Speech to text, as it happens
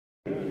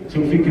So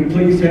if you could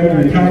please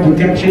have your kind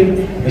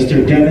attention,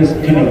 Mr. Dennis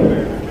Cano.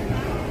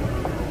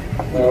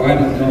 Well, I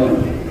don't know.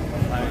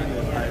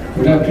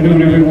 Good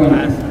afternoon, everyone.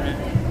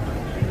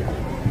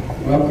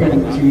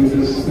 Welcome to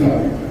this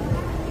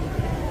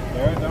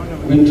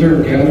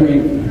winter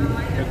gathering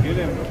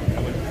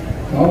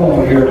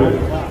all here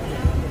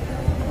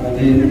on the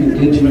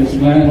indigenous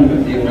land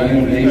of the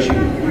Oneida Nation.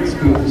 It's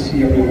good to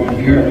see everyone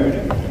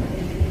here.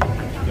 I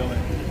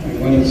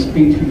want to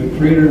speak to the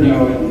Creator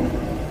now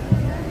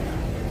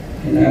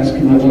and ask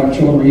Him to watch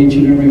over each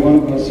and every one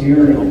of us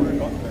here,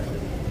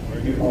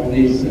 and all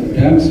these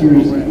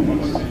dancers and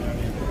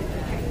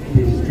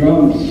these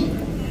drums,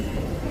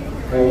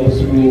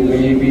 those who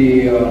may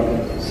be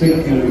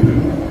sick and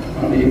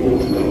unable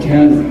to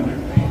attend,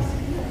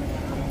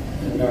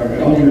 and our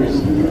elders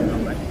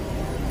and our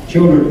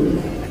children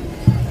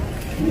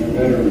and our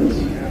veterans.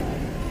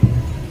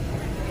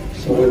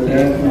 So with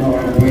that, now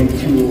I'm going to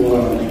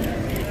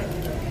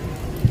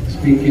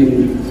speak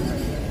in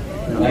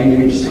the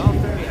language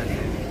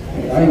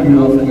that I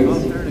grew up with,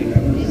 and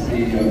that was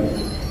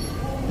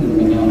the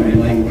Menominee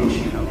language.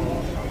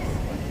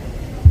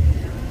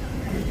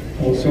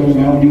 Also,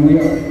 Maui we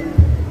are.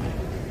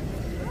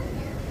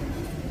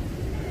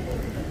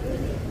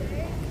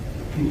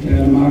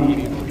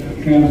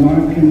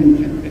 Kanamakan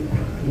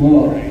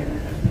Moa,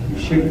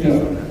 Shikta.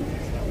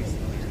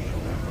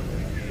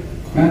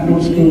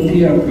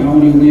 Matnoskotia,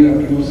 Maui we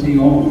are, Yosi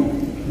On,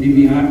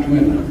 Nimi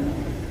Hatwin,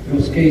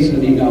 Yoskesa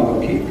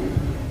Ninawaki.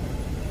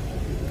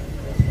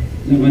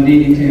 The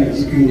Manini Tam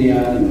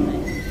Skunian,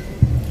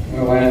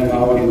 Wawan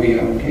Maui we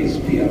are, Case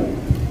Pia.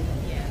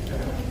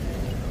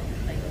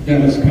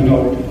 Dennis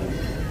Cano,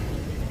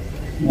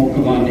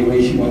 Mokamani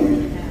Wishwan,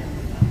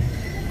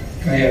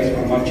 Kayas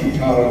Mamachi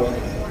Tower,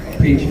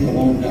 Page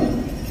Lamona,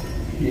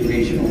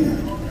 Nilishon.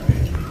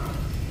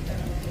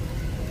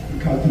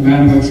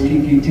 Katamanwas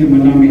Kiki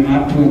Timanami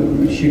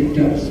Hatun,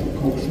 Shikta,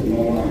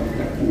 Koksamola,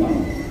 Lekaman,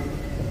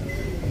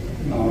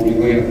 Maui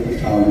Wea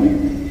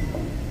Patawani.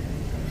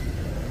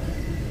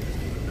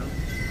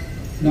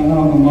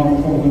 Now,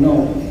 Mamako no,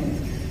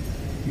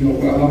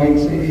 Yoga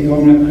Hikes,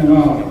 Yona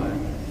Canal.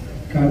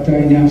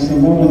 Katay niya sa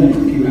Molan,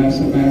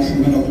 kimasa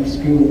maximum of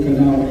school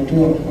canal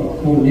to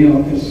ko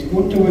niyo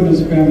keskuto in the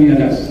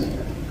Spaniardas.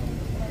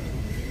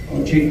 O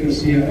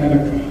chicos siya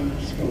Erika,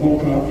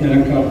 Skaboka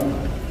Erika,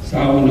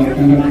 Sauna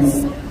Erika,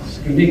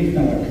 Skadik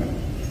Erika.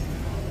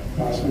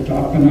 Paso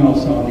tapanal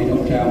sa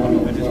nino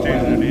tamano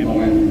wawan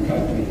wawan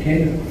katay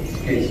kaya,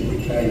 case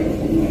bitaya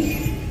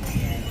umas.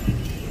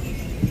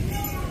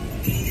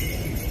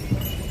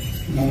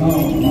 Now,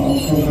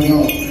 Malcolm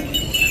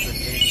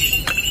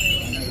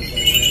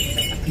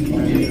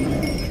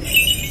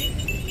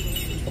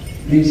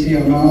Nisi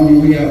Maui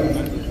we are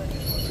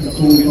the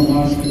cool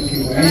Tomaska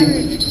Kiwang.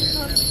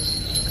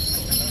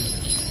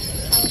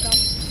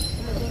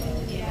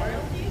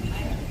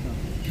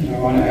 And I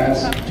want to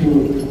ask the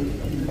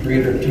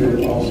Creator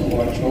to also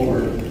watch over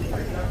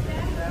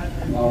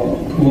Maui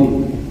Kun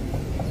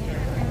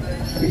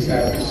this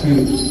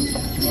afternoon.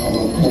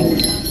 Maui Kun.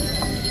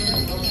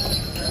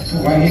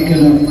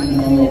 Wahikana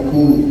Maui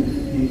Kun,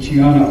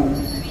 Nichiana,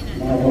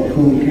 Maui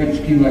Kun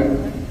Ketchkiwak,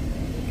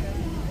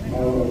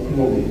 Maui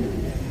Kun.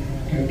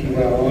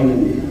 Kiwa on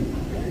and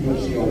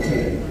Yosi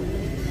okay.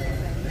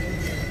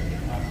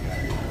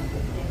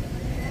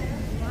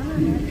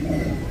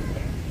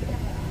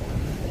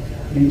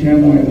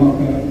 Nintendo ay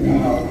maka na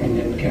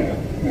kanyat ka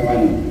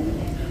gawan.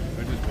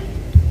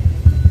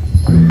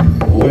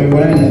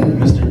 Oneida,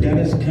 Mr.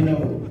 Dennis Cano.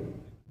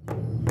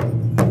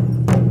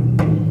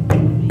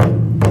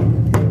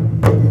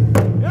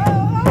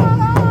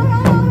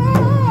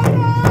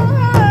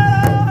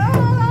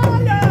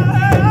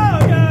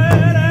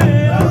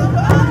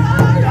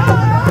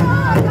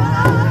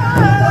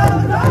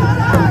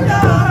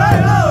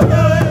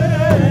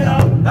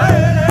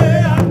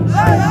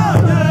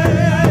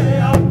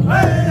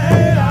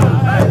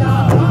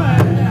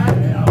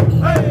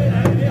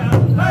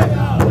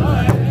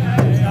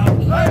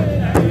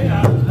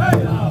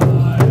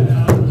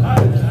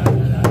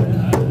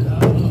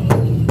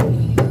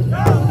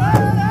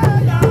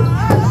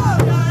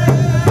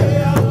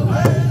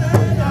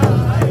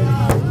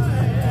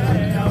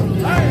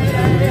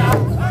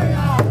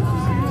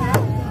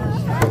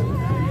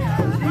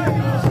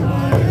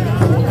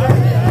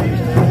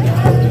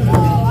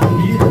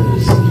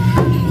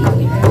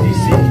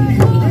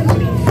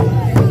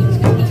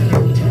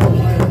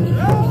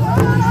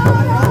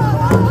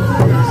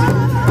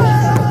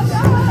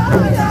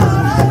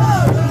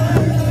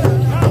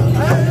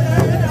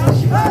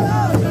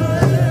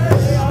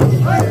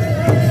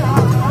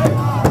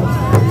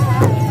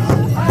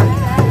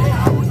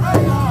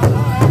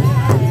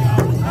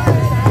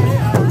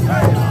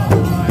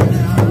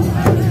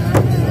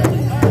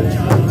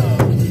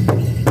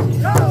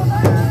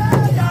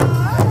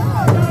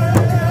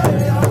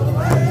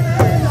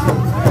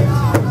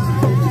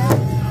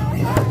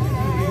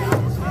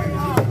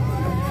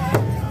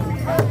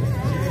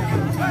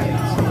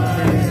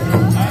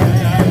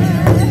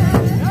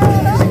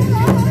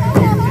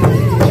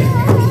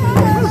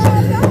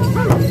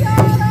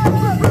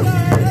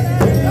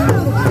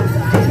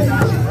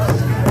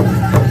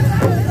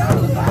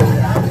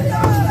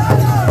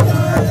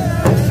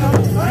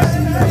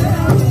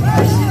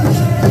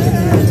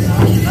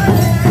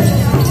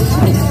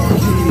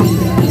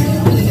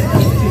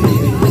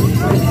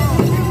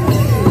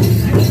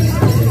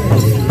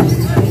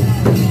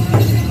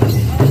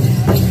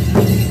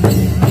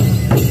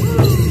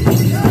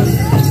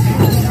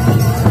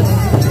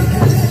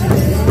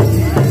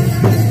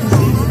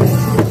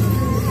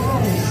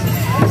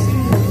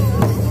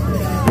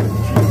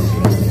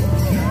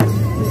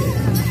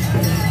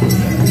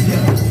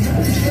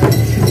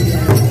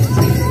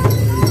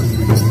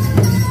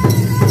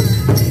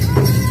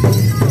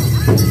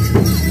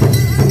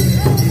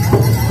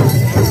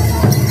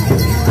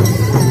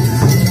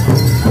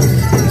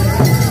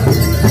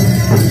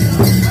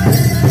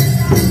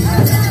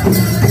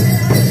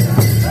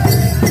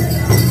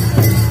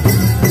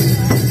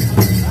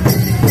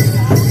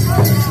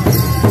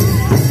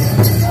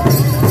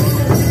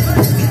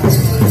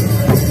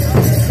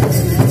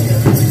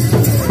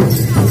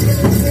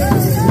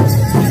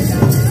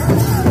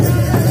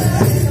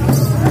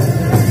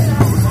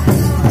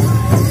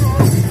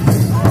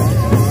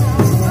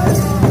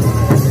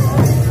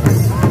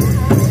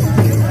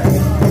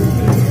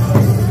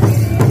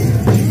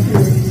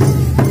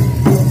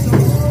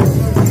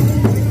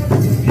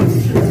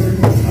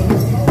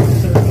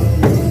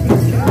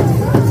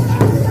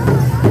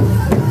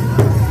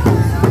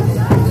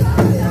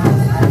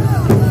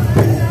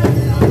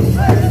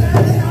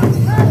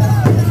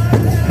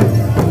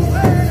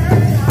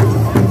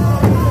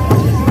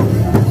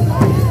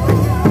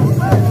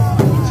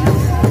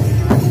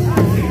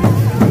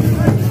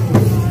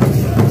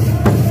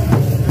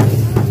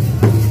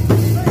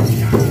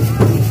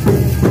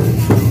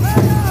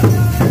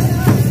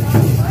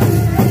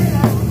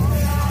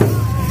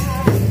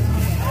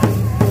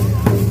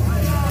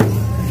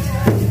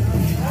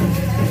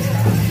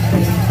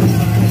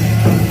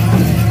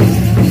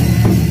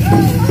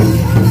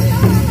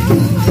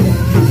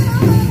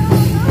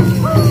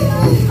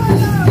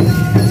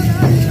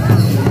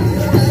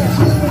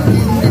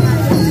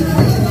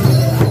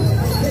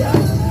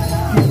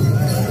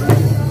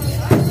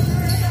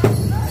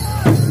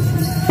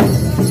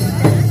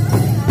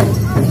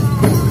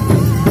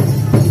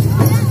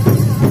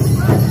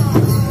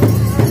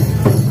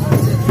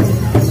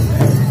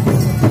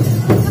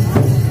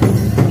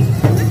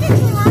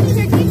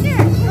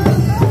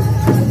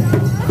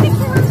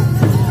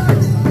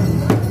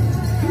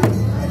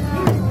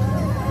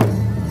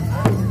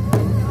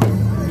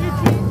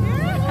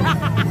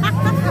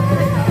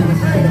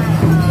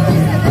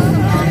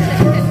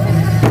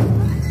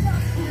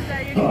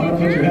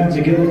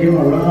 give him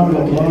a round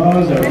of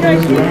applause. Our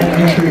first grand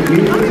entry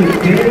wheel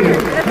today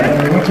at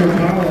the Winter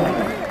Powwow.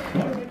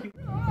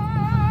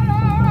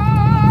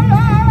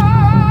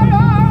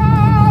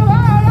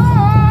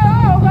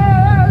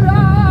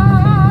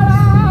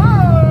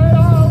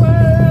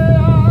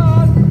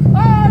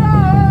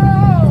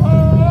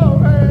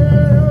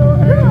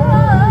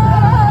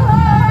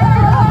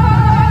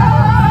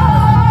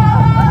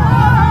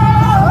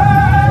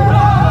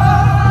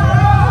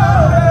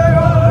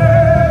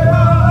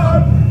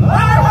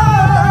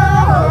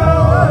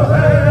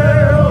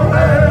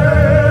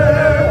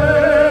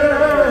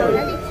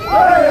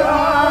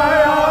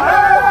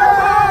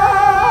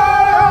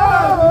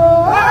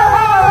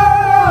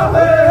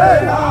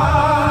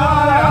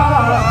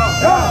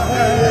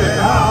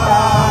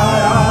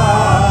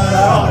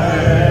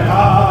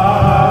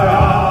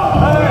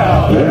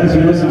 As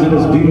you listen to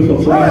this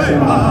beautiful flag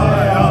song,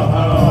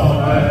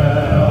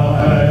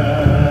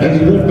 as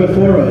you look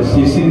before us,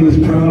 you see this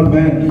proud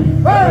men,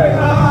 these veterans,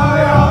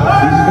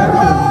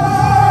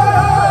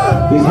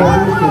 these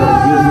heavy workers,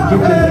 these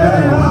kitchen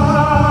hands,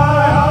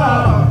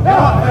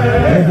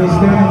 and they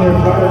stand there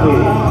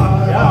proudly.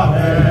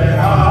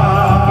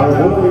 Our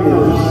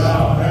warriors,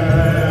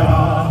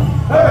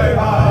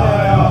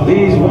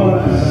 these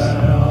ones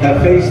have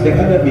faced the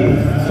enemy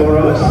for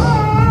us.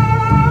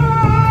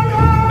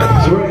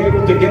 So we're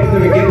able to gather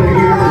together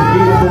here in this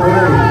beautiful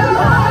way.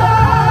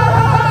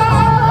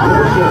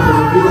 Worship in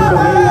the beautiful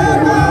ways that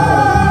we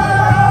have.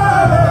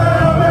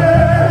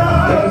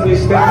 As they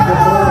stand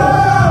before us,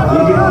 we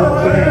give them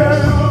thanks.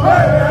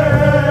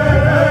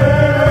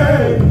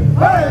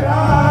 They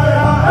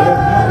have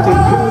come to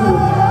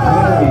prove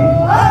enemy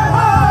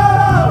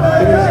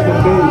face to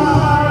face.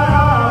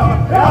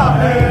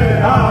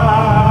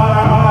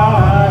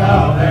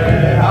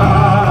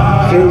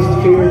 Faced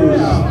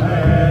fears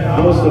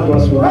most of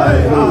us will never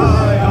face.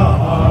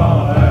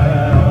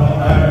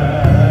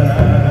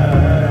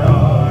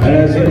 And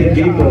as Indian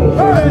people,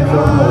 first and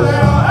foremost,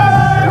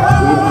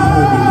 we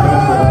honor these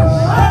veterans.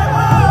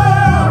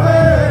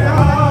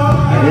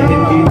 And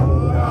Indian people,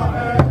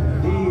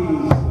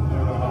 these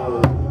are our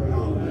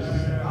warriors.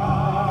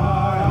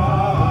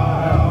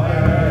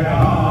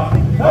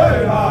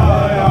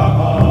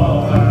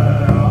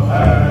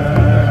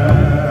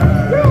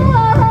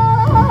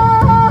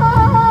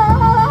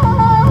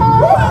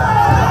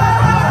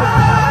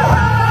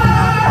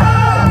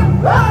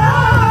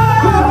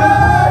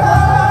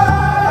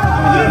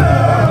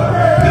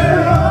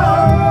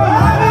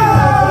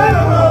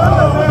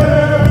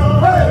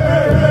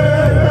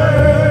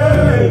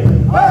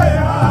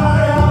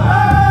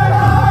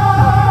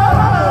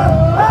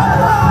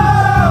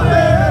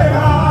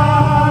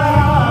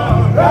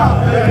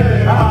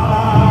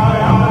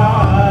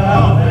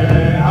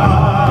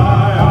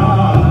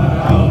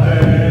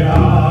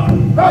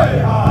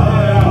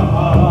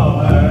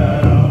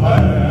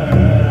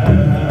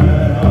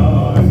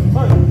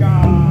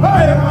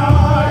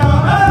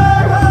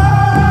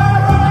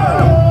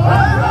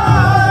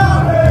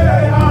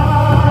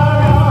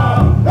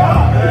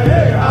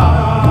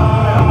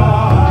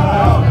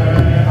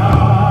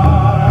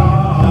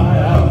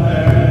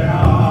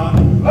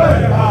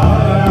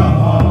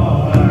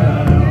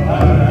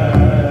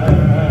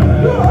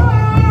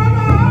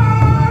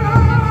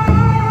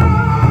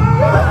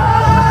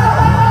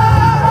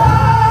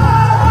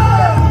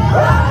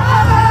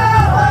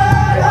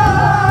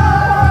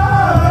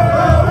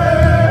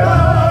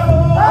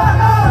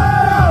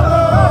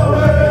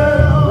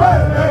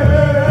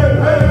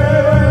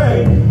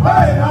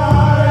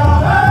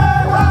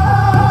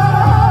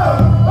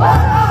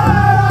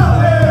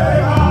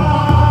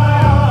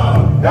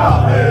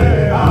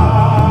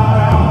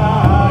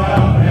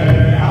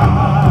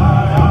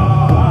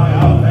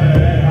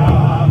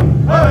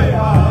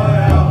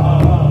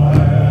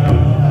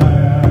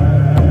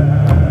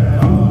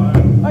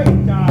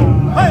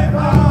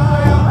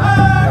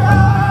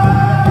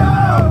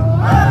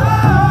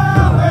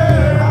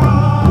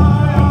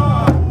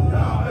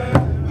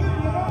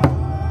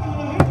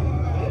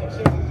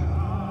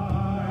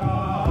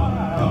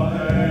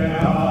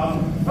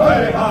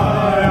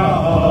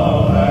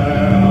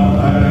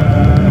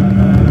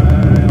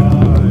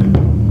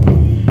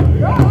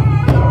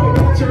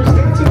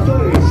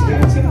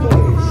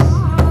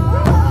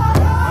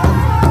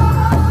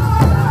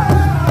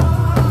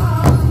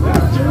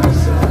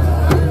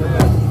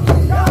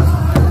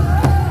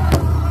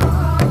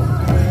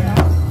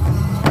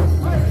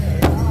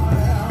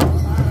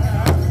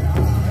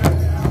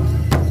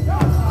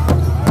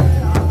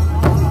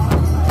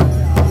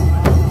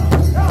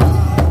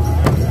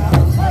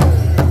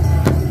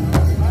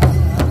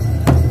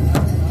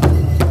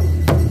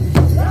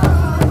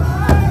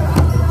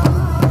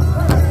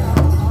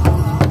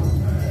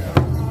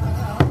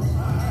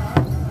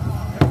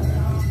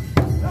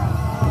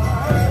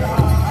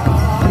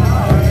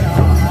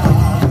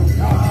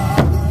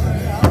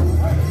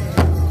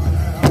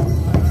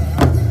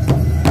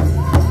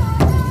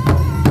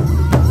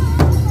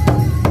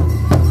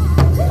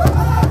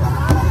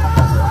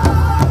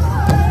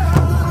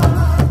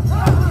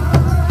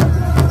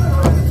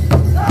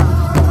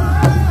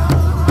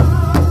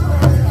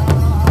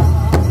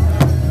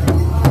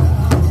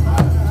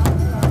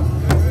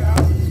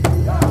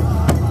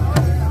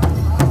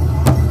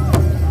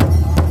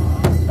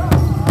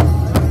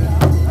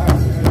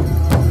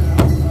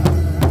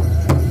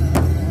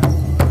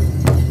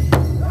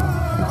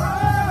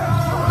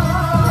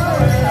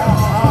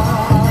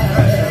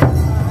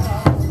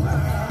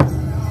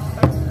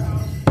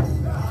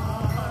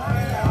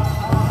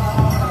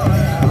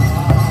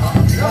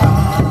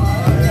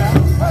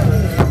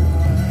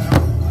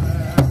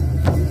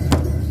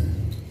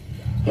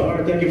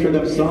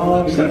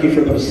 folks. Thank you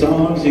for those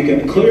songs. You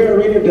can clear our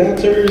radio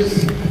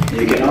dancers.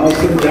 You can all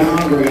sit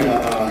down. We're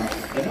gonna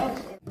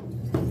announce.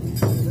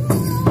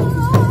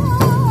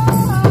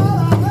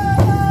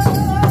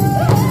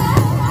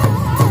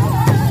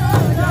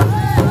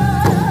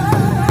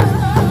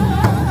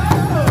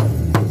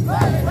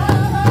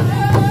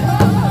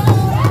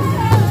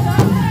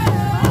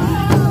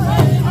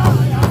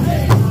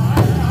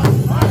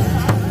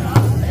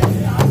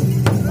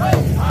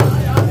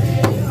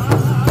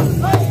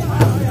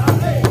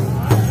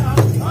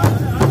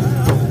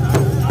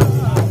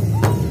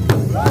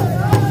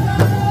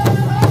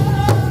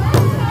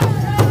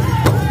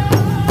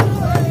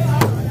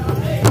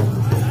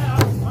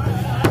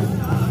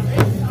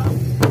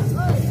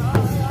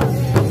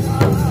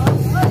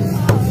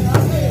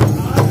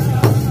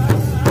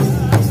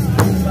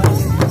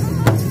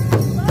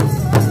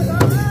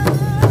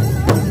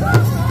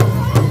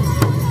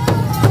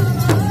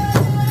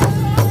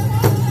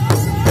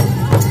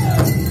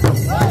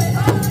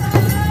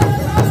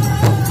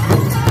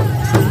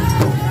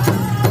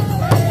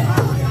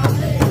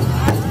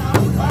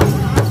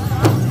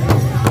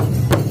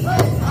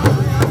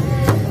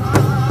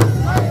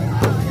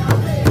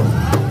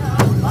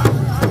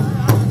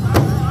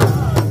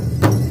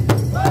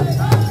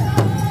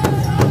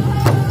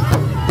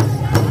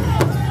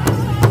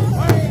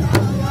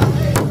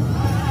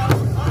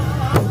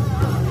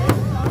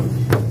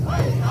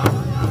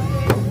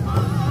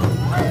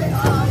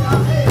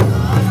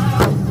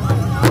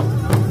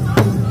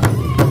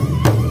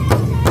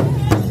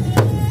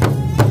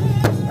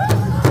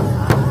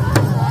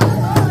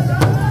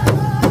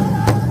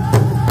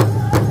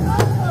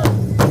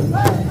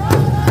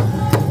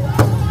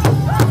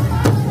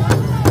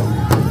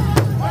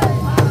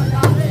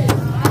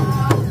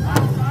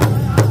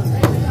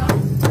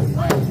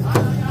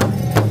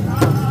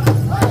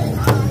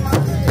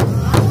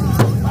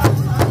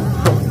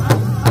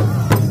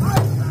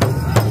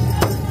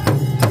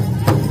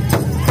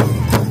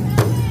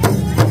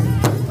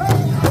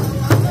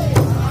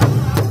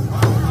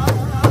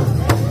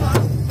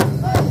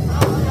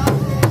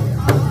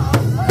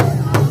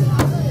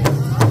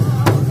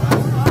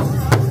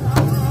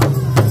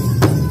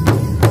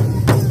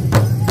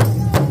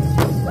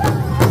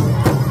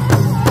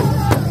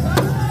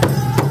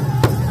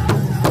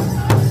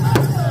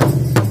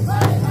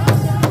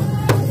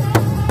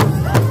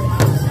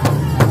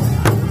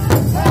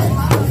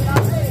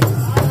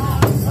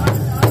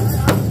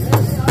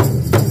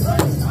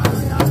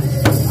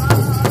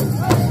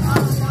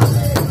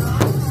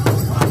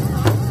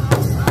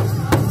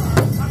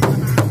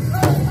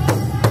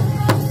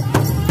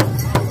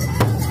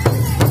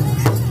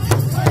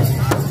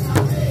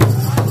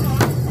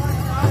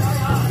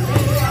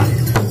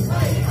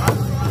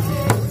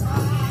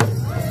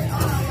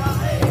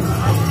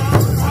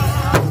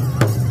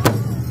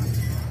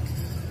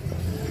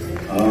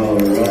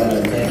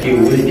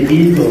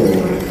 Eagle.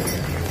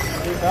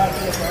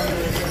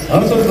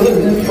 Also good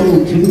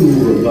info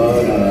too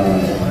about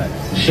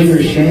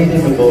Sugar Shane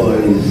and the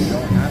boys.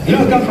 You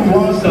know, I come from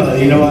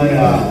Wausau. You know, I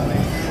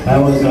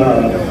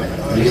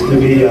used to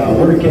be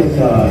working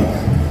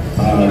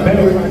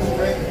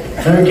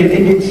American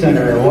Indian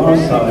Center in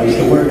Wausau. I used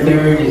to work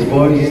there. These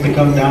boys used to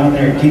come down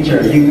there and teach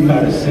our youth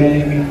how to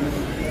sing.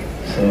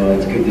 So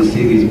it's good to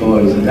see these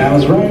boys. And that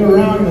was right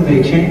around when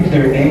they changed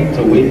their name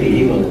to Whitney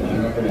Eagle. I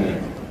remember that.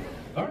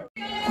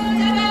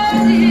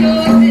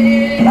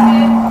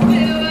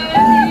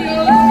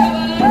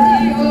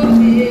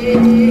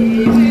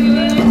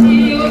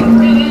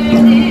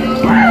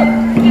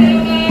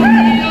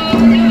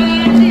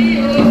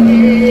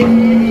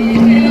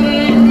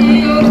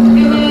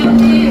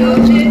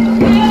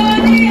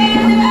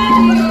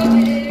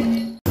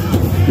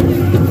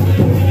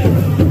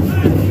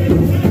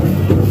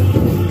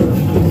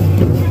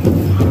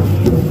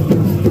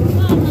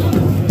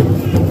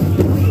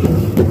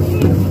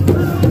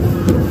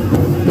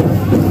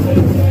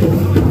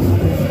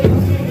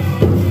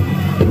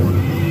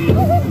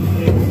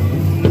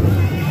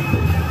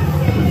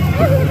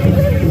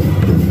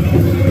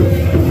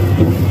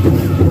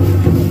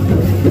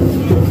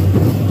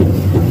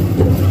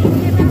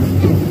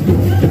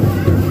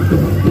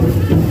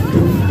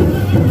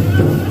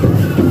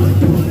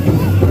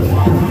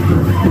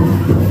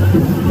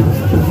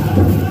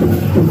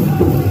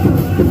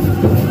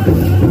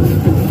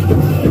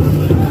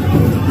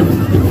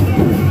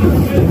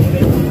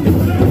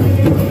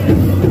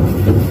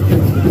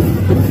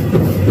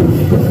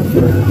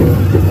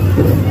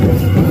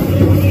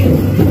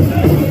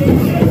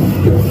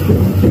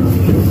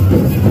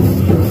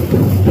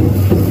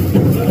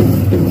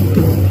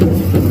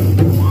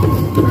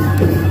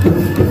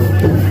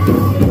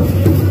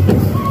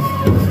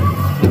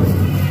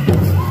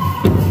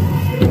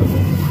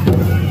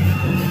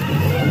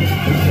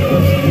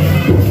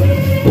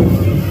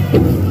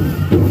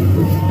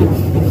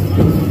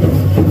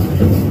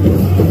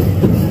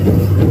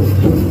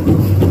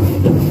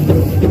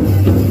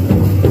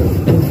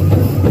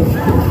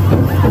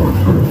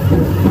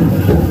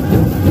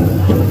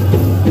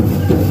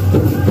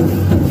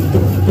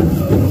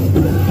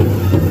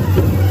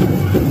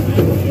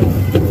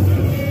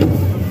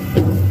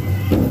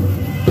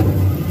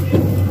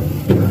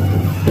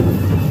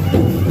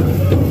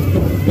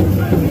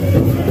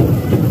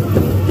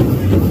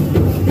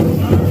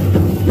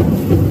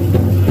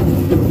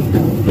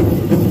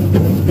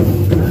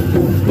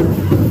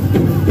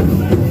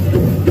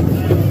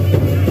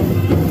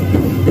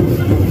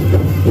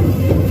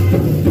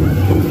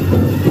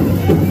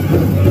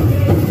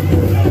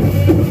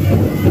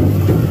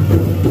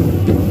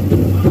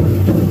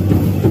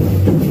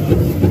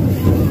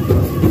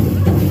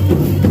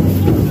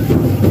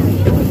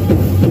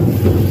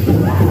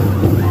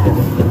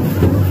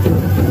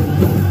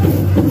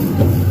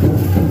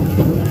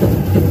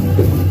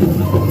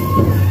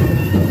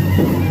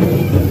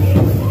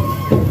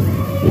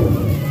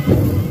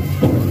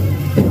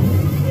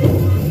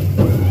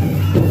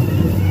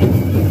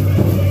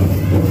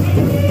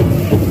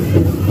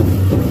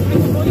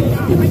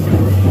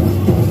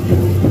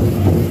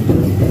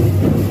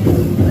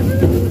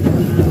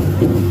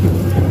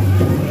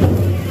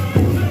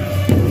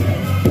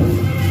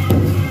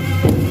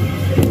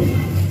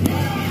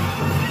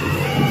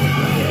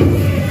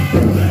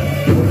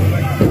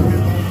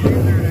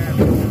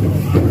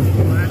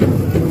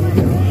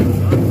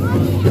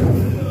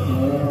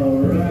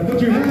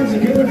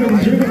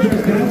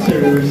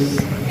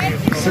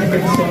 this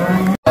second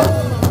song.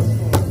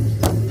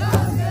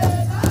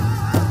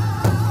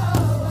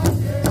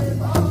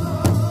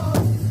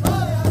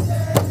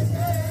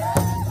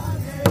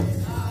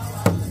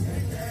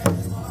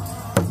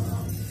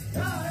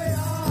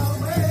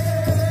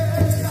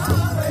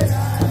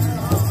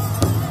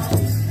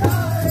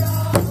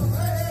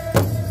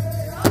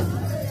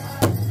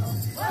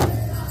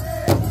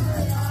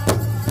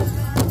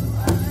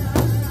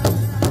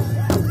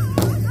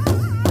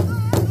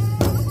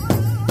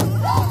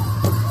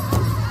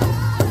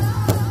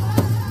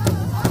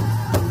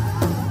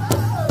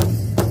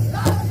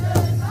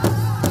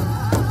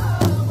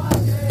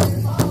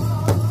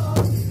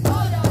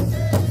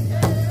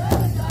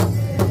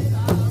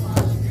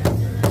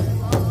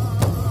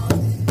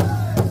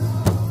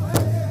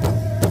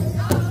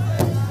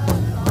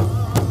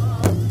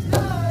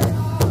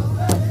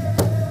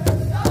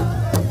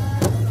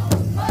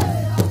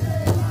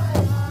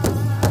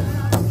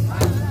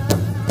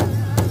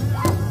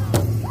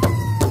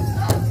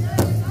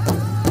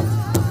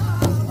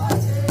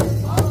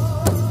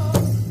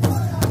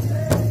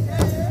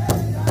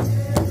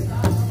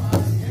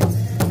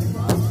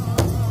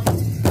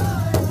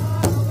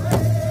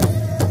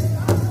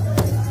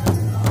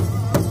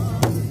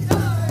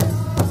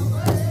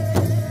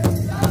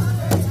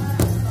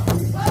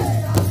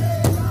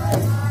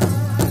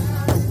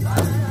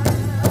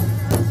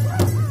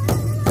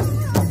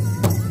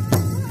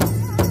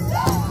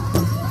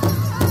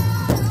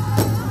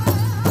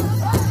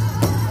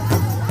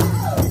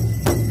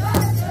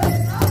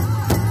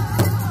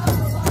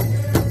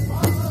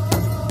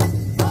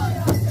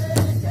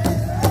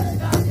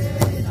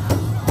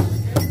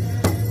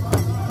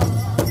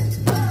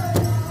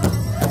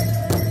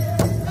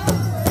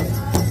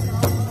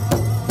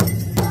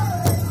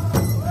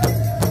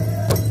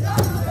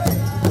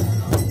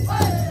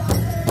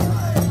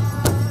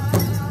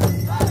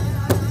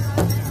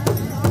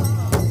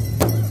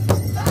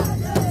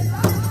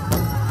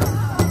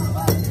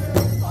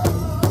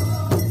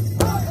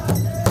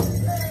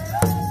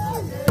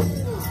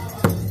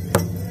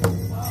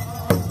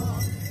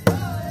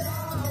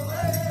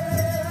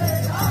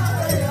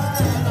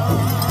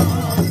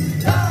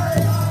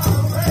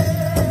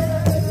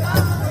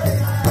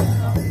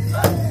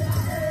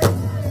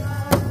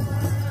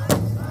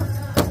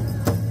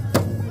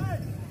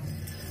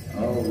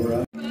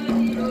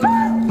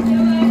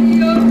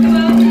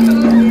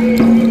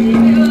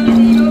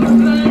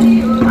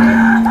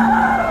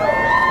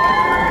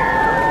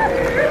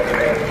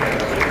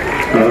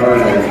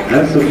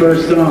 That's the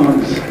first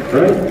songs,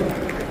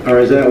 right? Or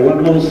is that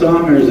one whole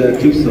song, or is that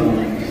two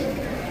songs?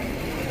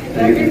 Is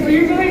that good for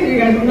you guys? Or you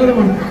guys want another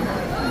one?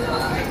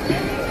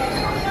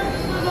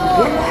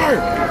 One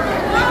more!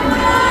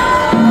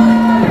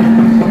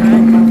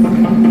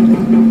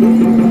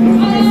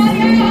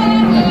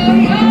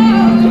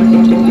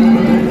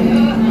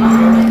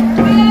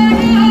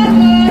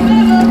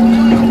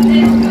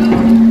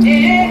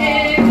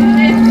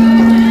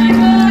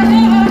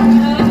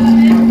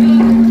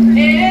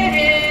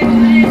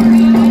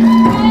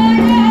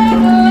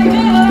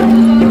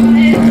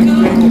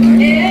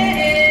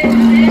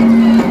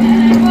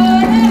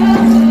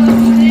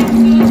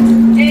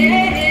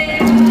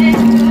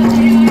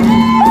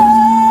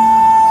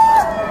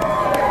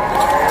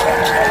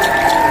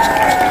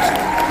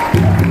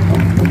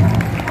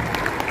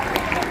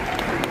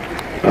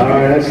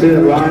 That's it.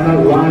 Line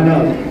up, line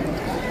up.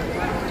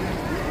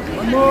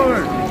 One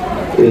more.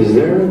 Is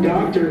there a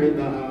doctor in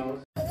the house?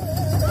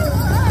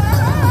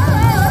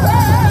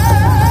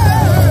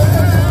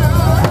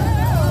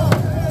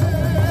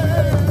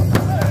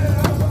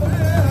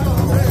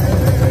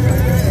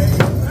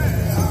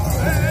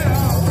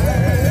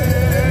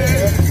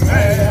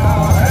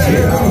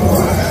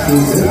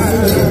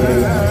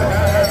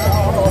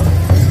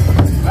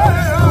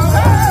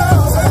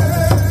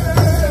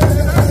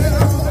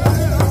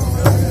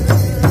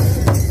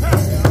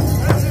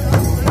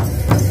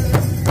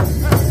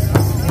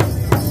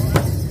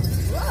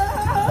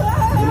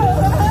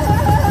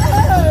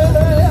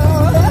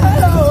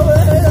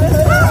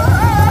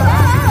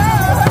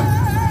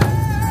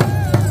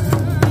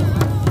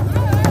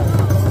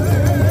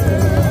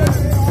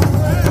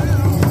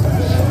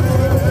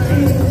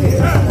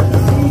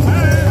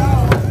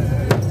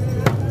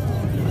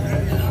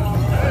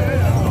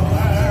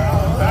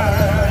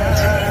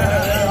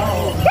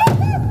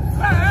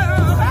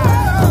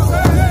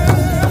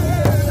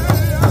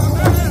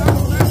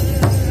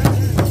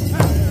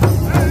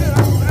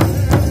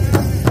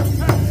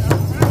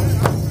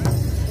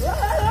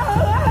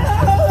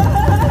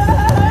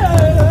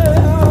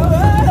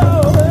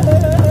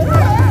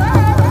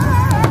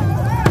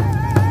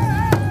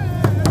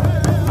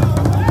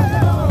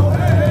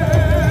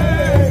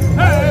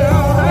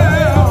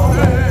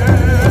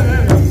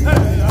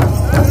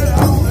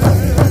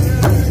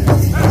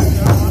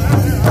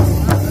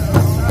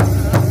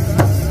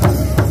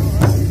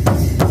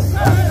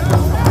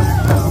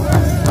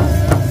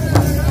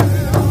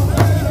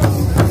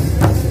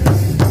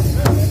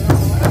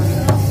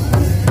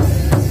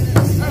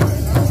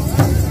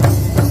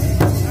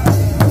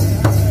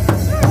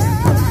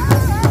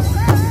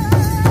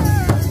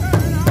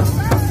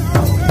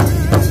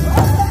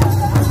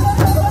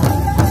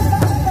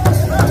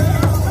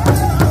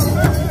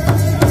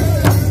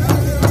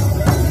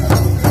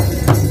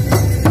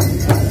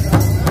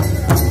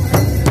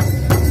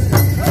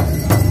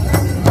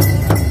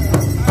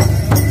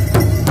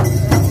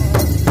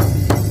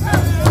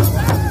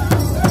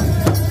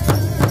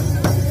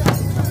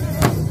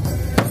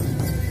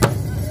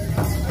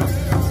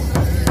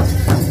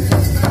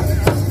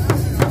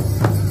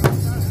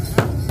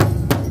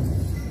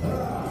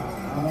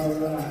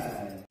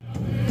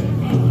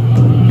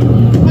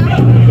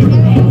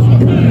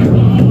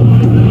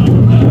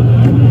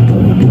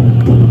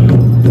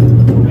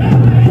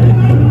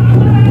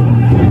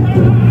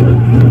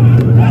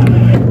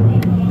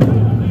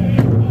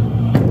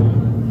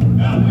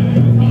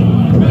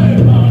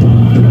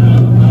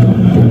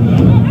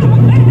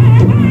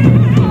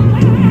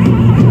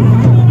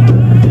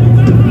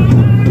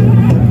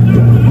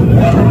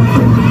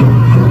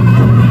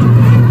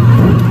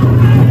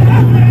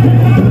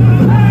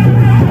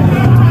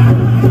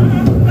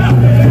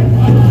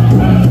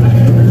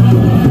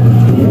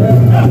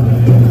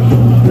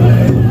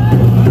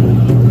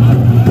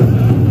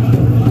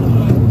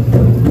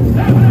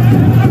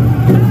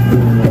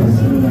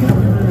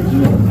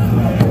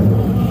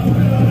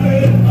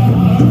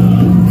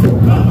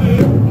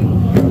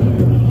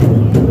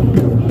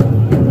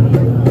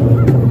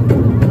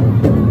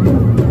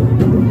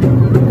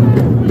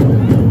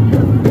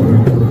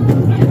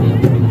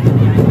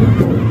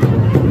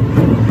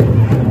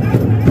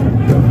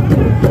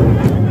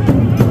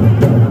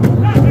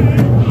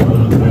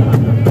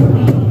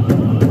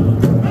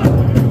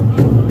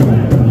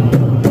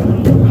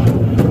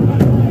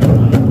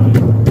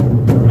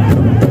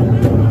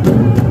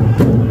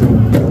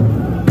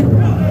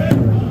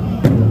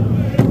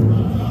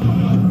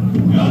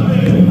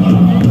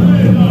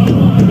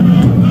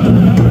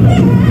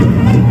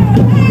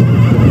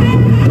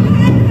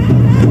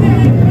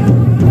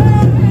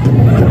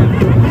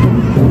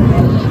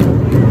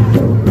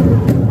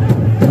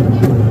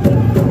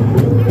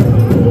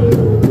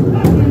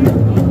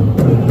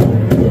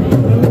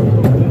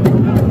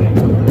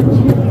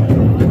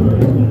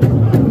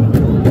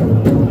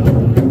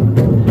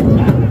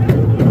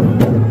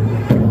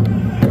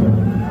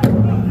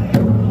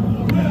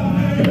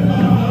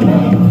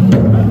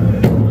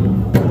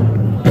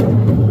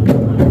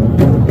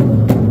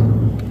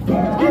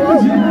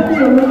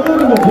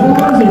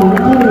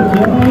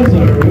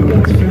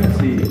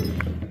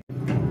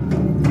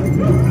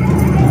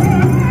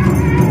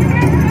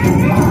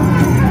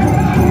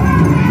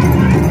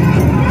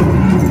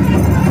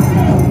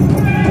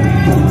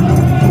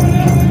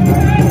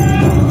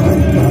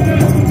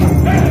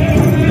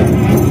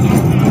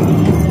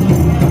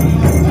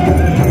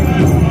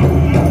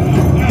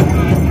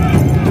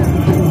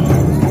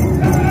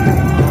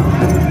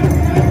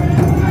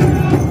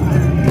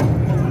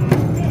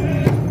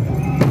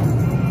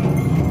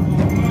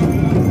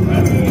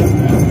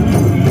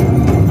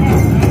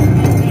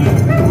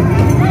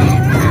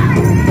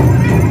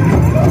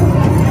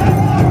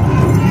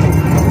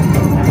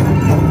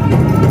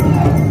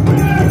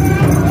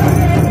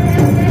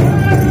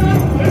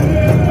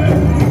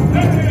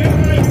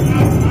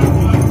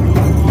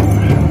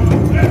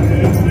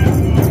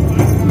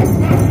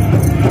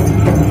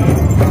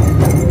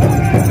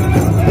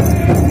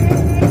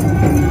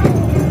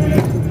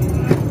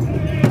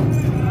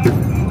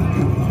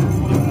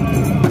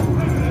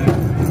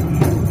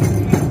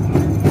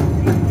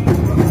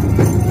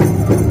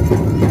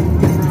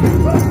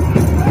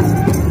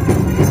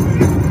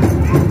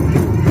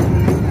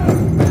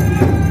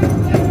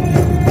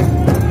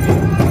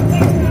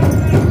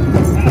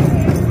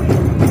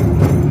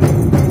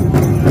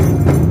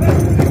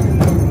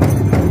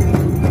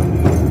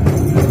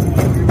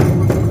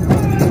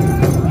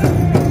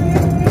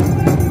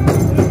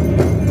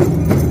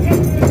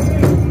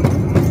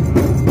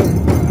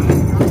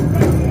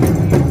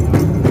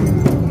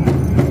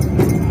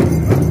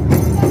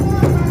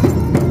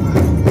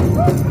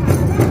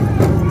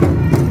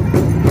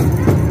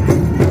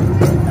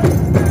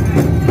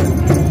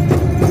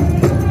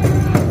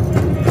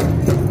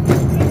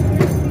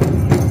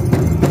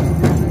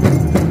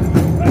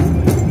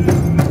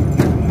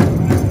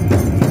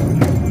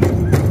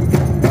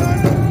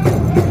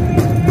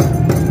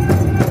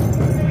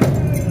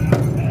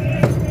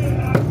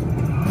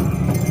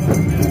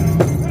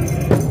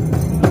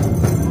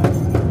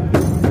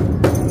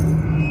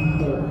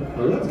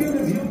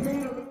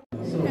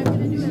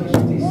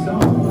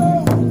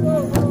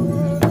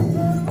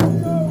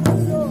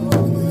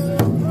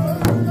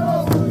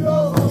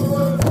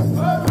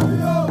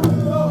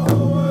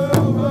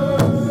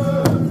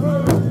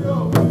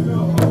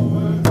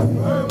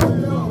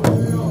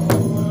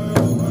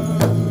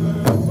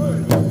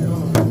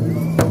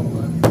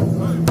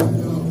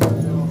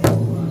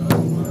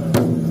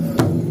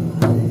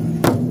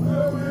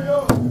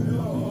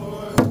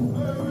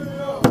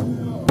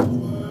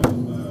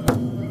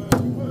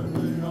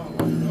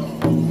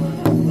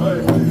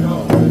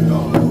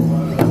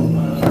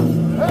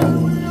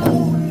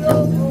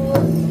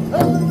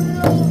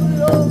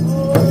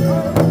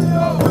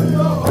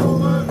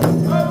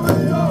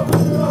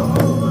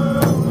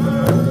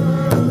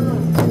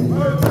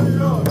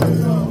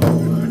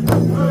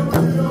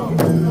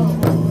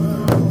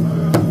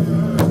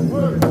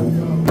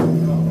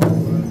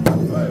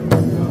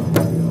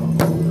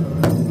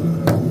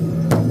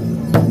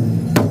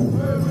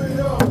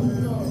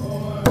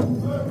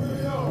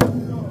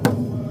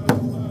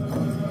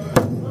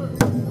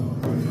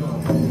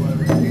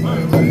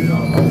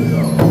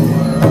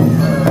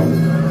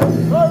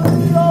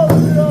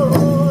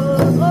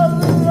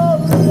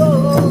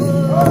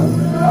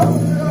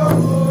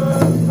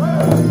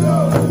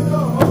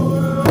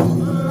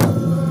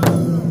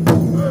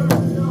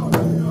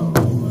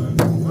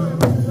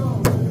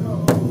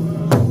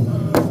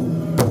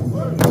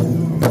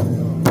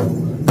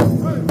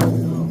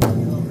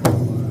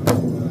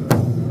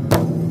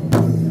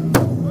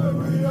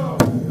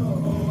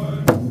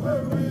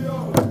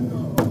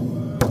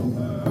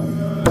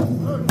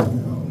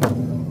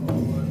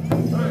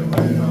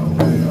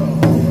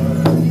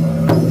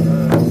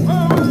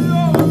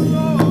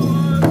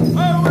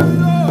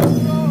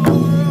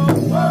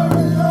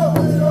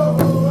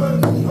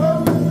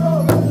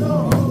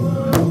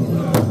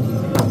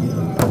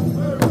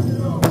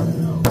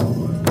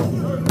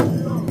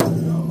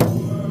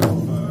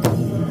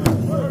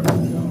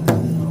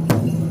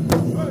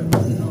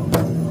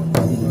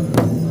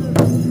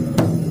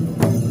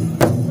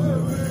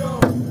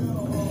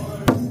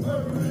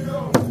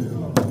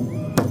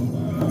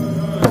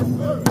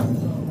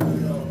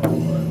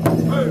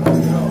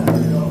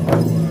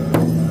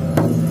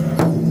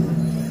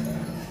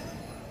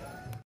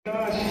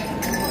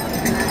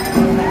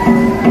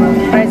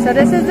 So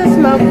this is the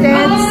smoke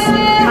dance.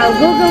 I'll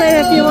Google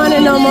it if you want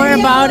to know more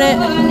about it.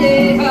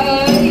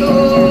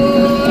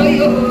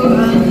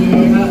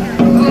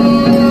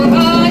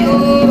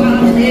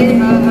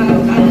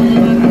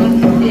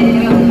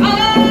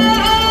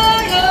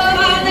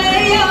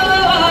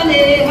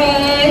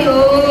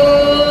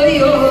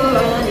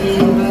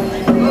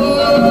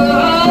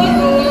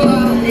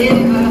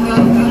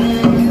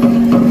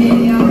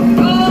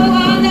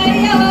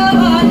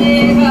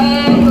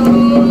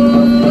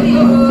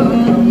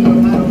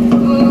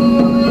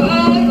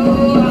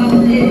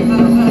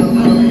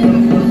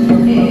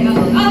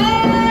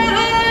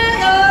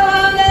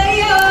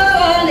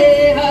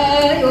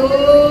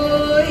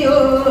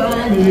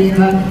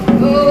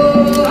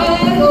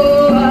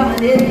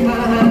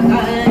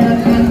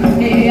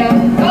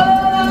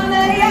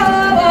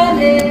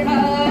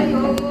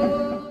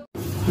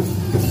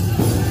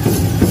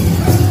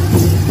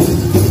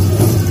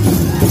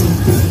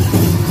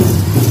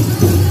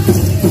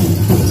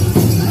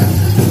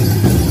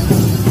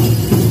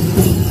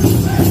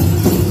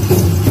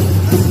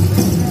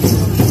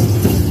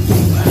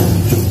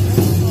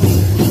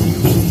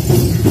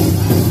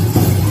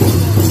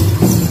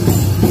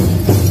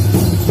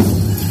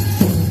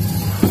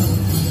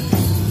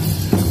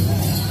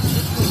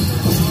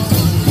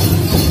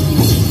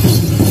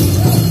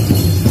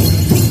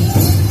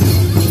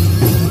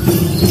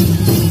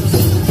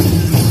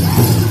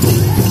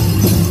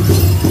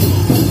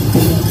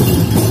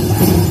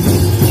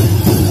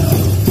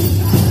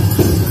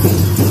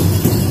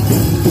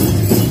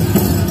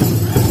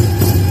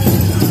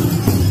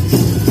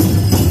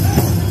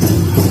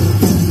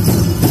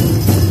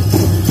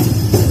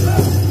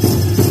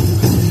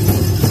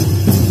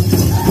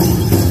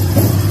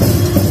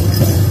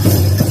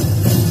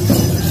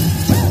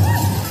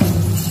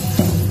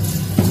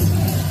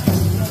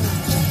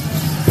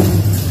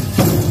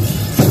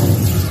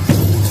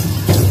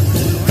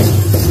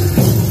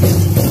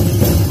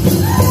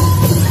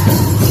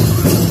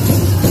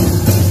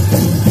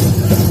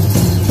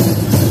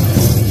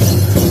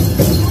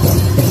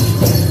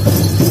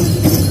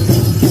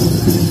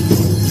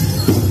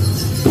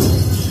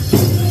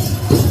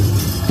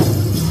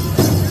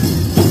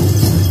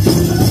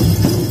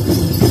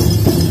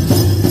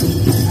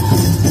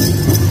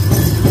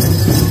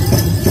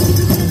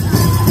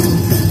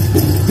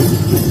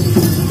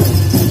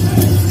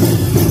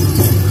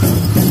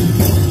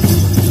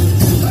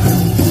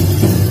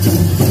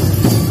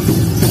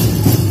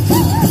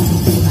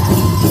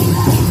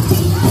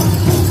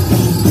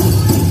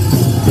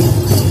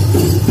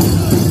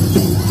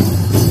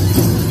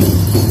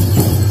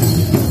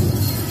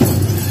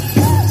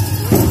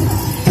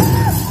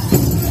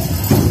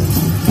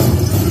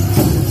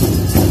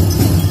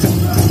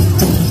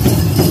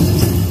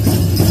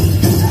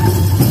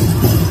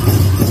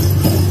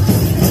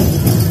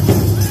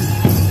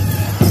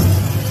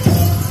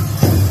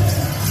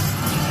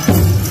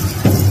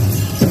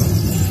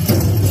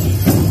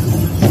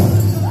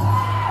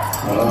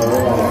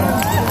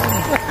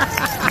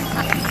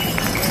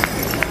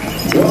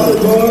 Water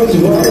boys,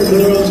 water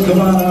girls,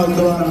 come on out,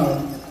 come on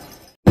out.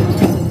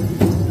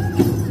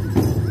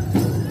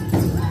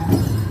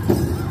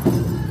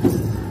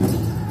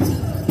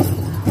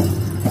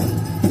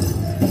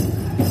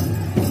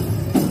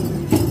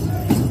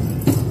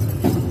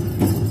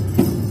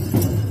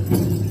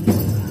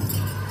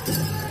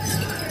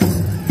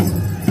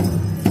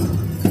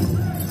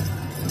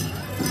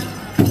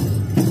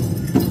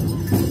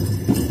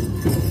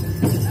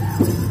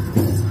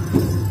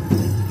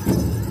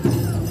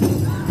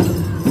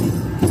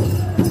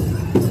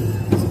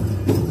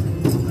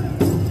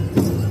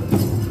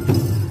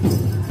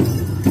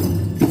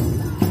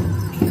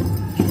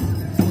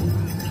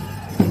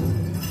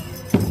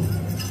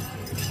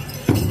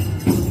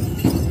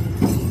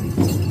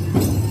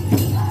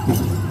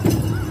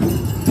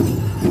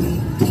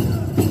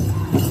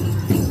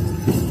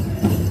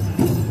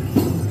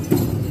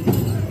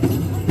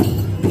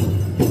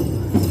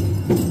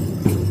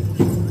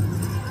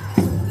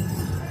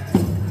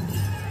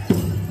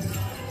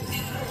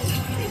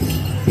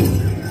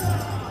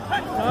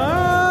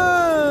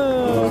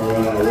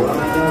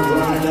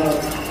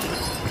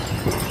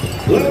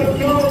 Let it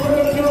go,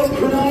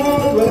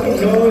 crowd, let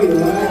it go, you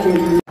like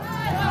it.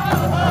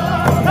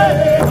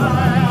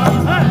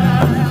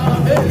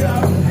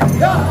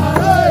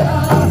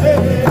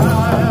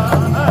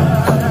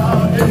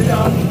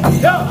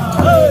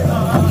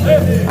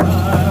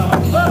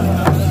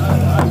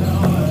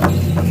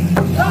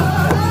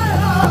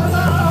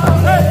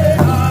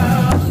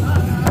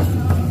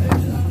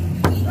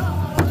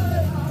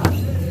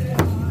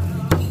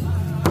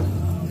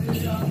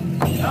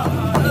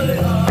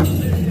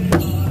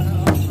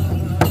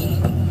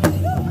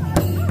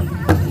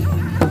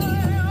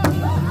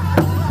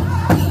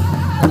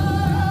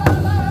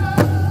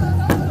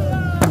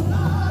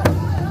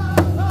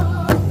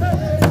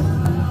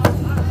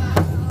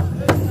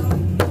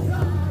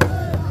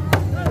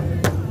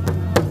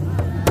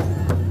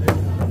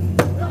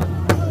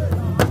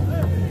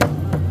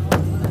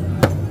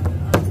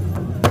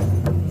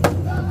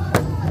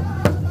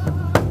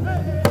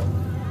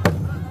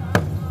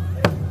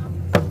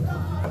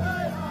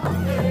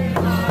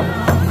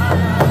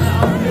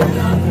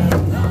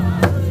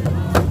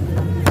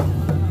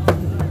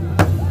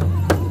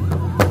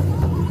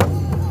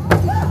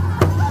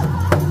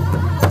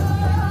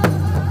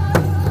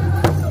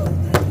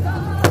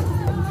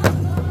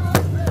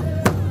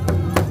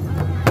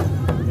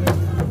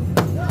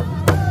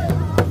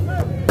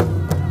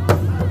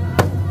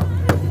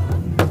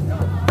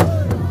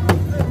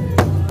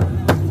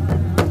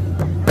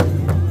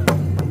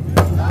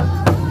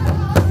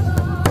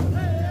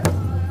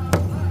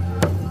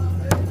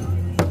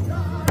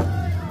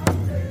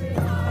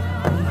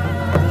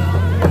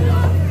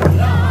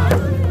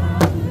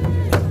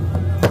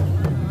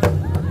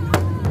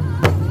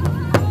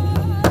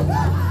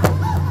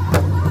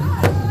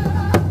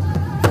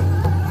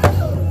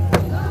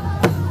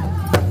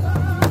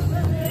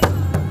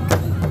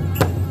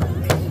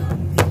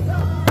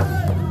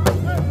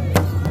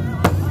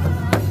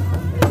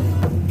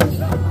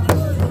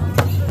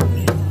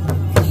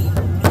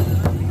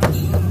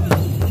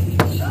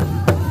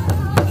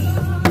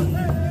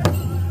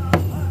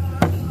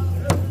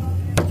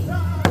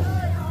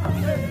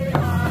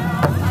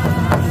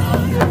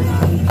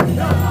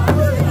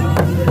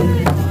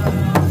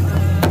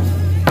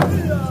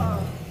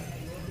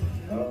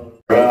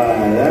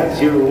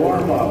 That's your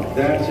warm-up.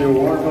 That's your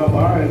warm-up.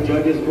 All right,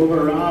 judges, move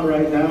around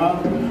right now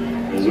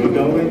as we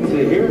go into,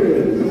 here it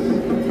is.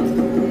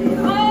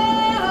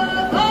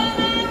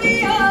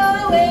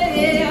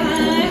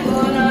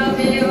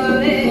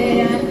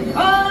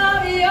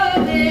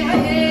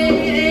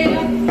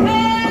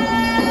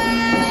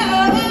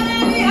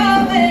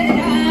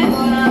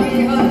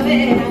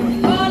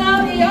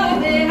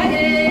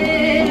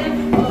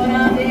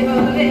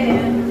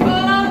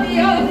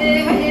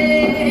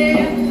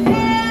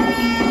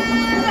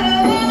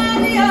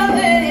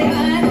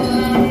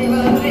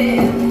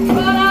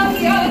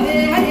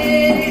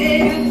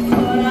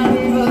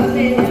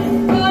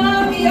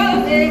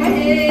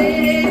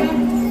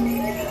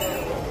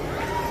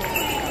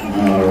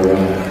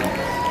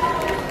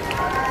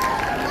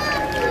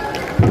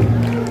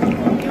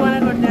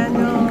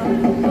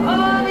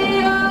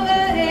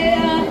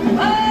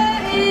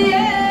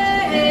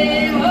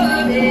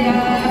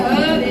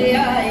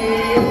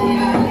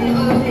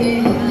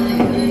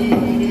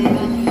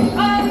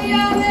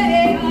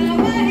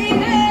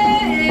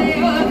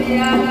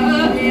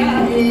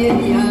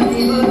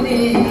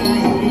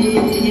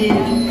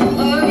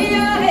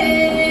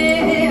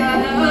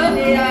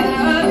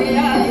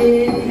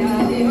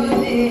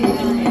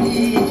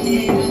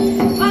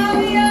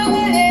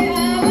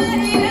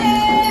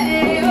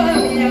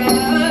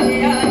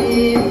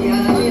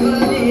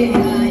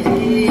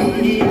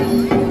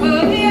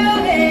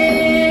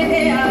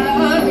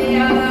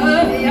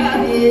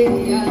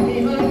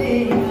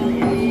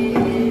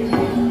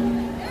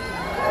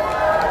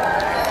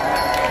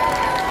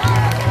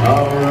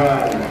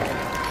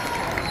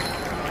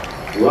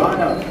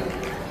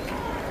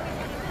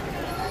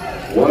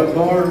 One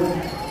more.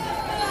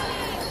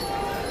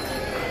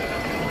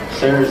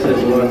 Sarah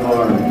says one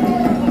more.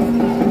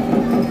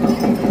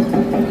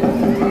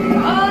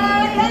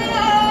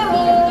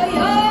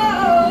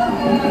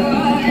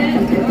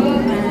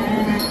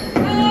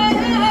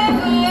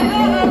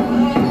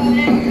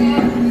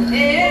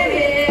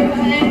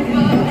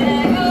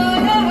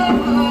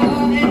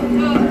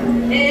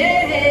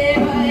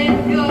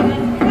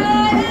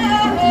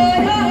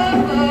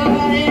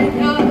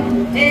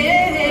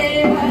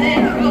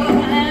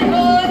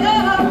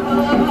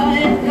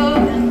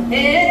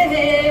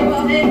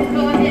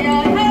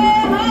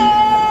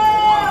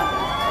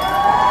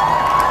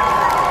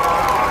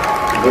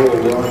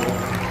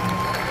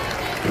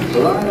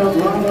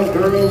 Line up,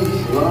 girls,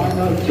 line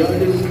up,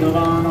 judges, come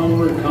on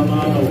over, come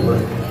on over.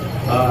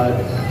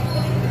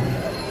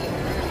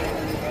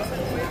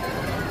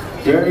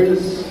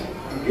 Darius,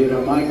 get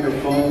a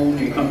microphone,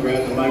 you come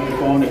grab the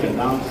microphone, they can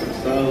announce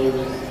themselves.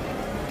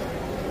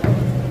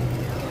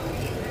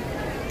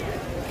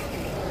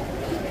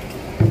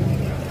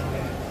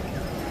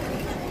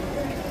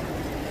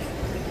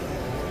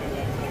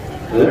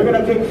 They're going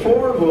to pick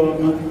 4 of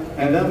them,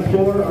 and them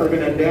 4 are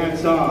going to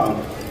dance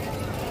off.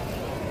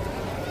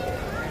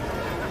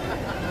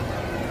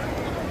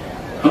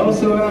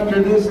 Also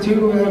after this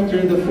too,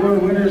 after the 4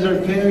 winners are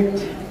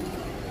picked,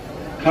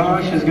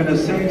 Kosh is going to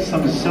sing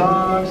some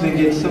songs and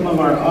get some of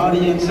our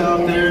audience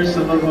out there,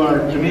 some of our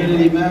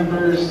community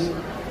members,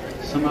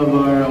 some of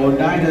our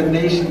Oneida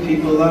Nation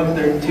people out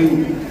there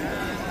too.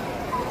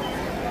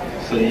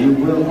 So you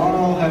will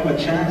all have a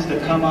chance to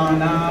come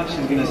on out.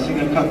 She's going to sing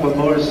a couple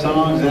more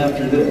songs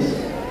after this.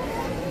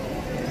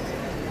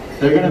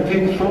 They're going to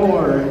pick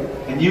 4,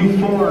 and you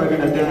 4 are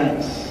going to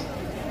dance.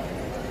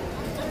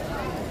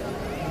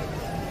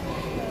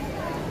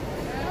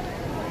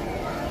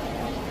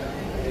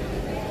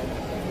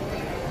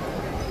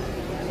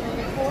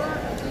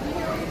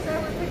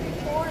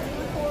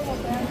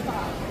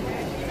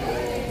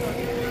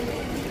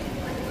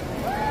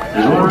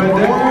 There's one right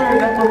there,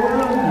 number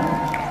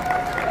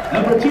 1,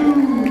 number 2,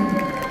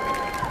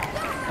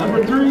 number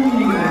 3, and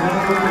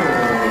number 4.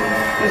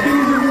 Let's give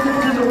these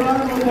visitors a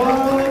round of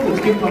applause.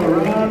 Let's give them a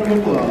round of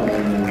applause.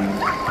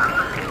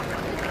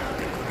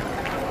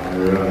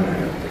 All right.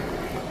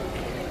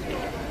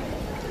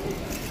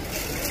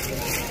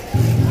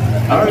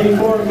 All right, you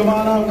 4, come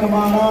on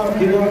out,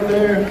 get out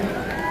there.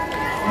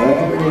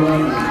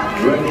 Everyone's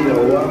ready to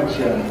watch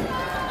you.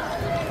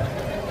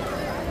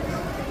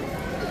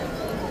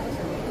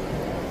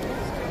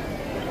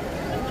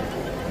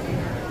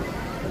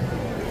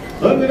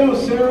 Let me know,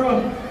 Sarah.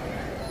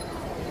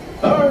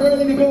 All right,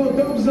 ready to go.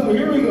 Thumbs up.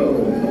 Here we go.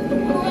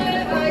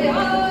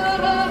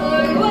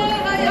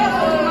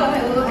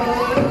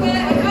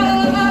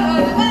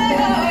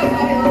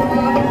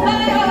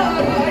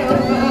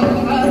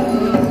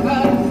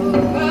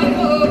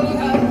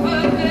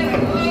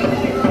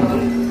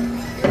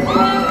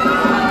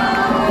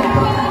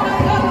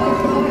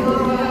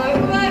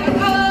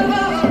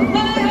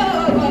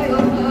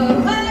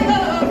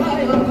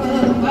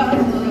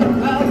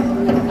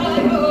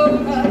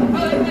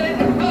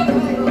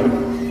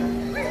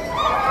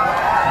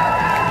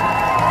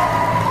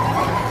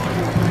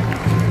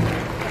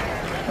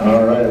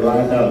 All right,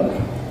 line up.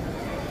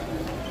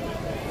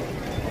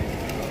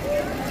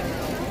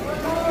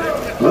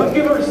 Let's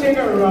give our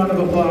singer a round of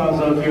applause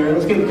up here.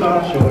 Let's give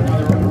Tasha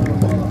another round of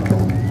applause.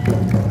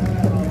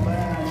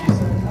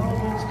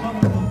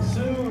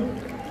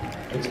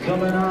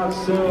 coming out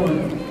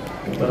soon,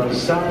 but I'm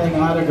signing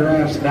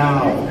autographs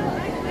now.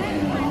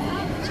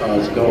 That's how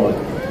it's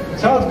going.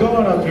 That's how it's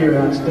going up here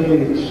on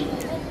stage.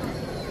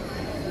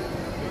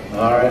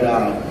 All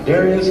right,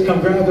 Darius, come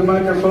grab the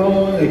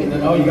microphone.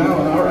 Oh, you got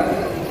one. All right.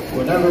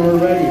 Whenever we're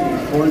ready,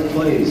 4th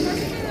place.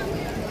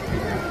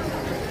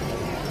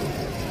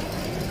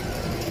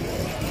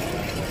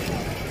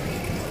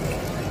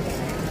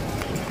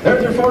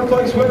 There's your 4th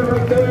place winner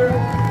right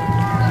there.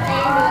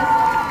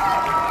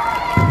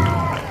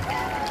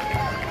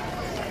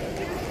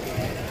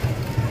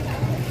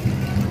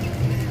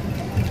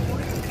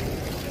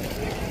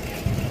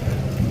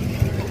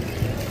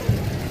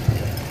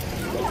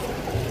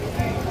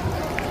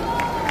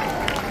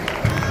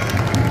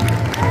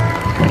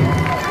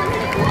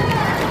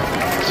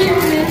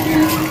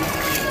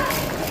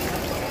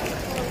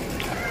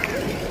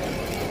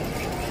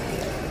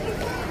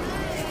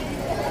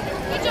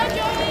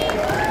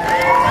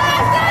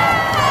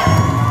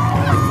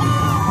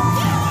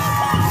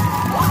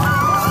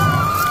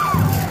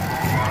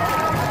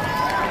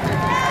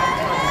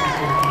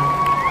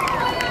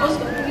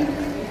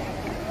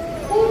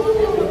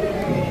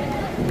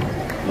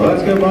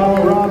 Let's give them all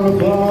a round of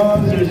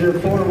applause. There's your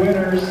 4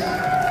 winners. All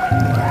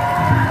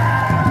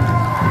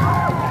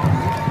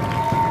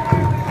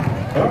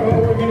right, what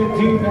we're going to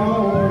do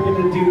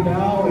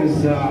now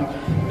is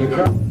the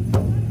crowd.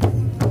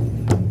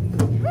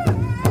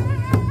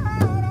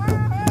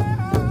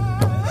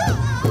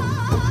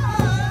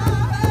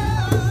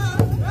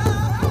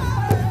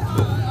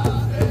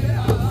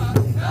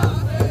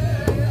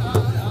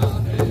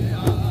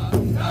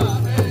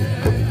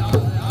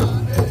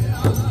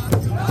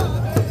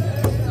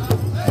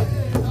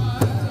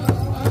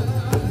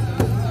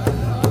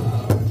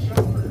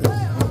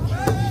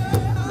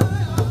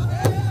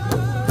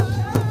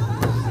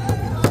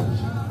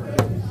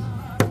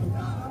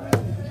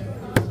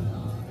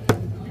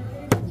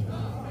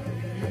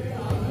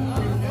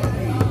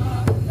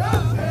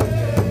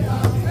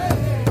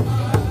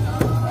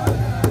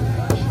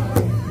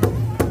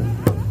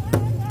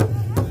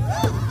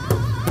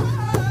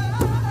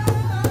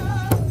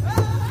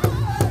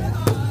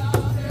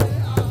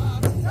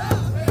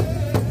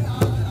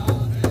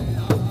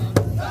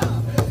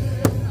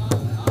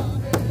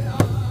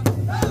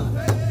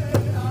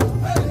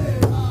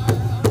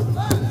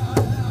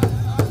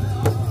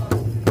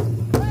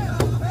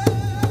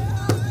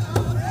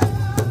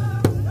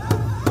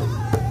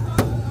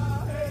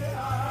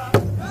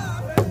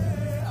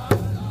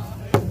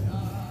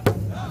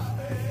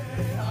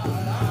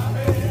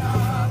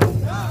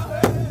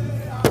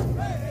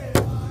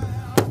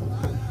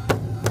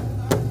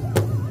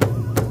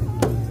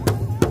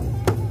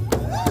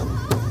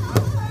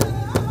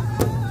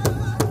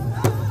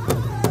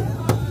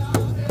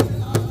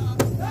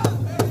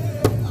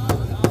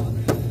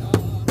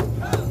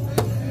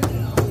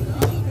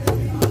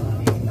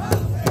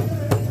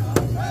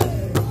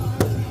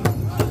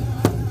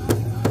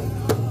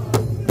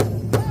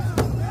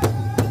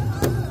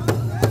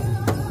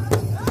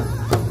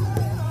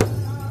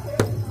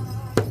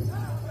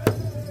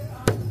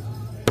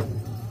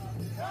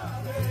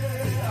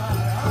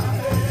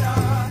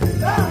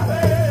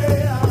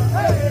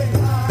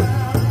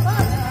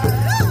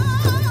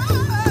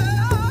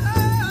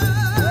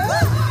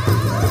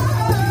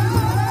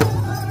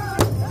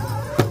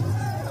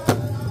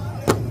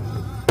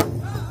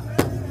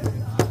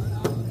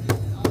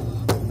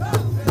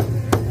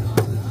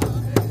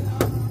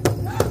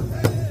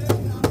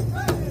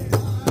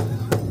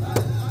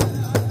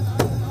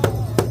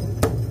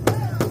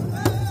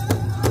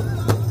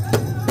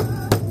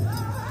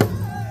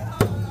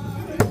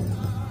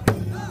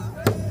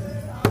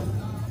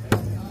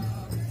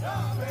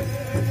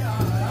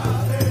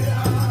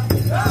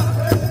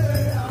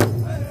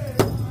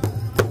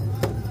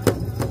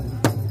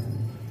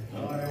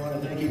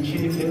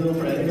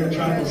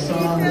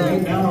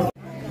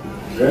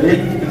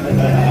 Ready?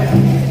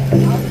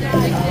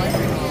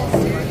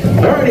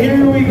 All right,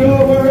 here we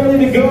go. We're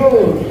ready to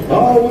go.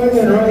 All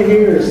women right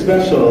here,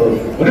 special.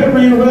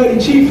 Whenever you're ready,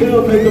 Chief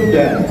Hill, make them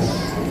dance.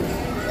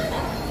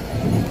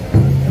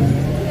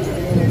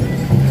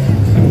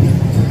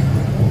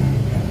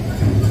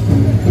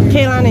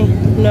 Kaylani,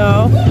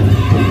 no.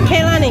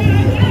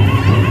 Kaylani.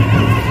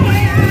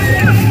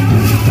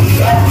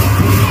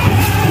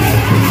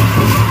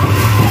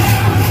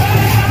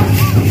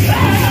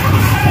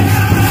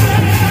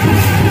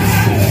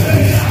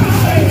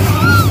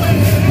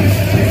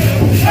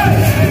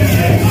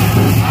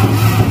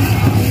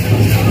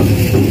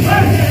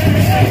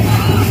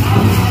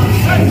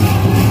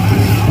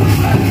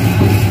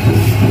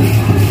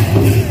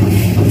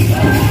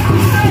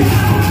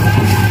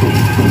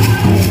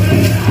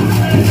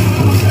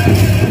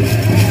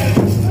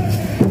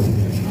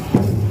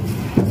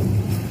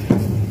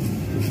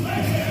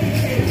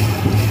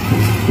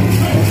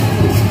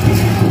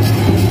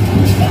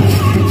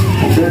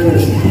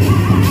 Cheers.